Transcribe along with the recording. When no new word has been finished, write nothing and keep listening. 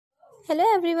Hello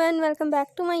everyone, welcome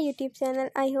back to my YouTube channel.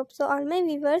 I hope so all my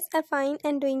viewers are fine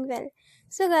and doing well.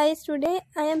 So guys, today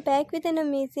I am back with an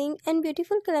amazing and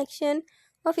beautiful collection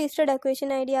of Easter decoration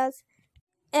ideas.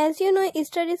 As you know,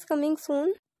 Easter is coming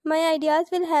soon. My ideas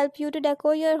will help you to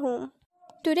decor your home.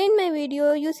 Today in my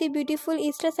video, you see beautiful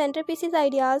Easter centerpieces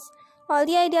ideas. All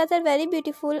the ideas are very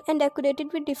beautiful and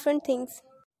decorated with different things.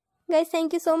 Guys,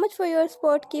 thank you so much for your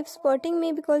support. Keep supporting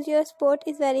me because your support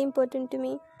is very important to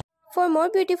me. For more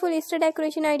beautiful Easter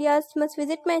decoration ideas, you must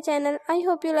visit my channel. I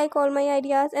hope you like all my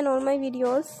ideas and all my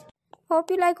videos.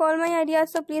 Hope you like all my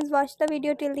ideas, so please watch the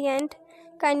video till the end.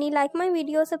 Kindly like my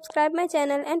video, subscribe my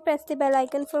channel and press the bell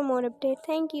icon for more updates.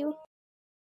 Thank you.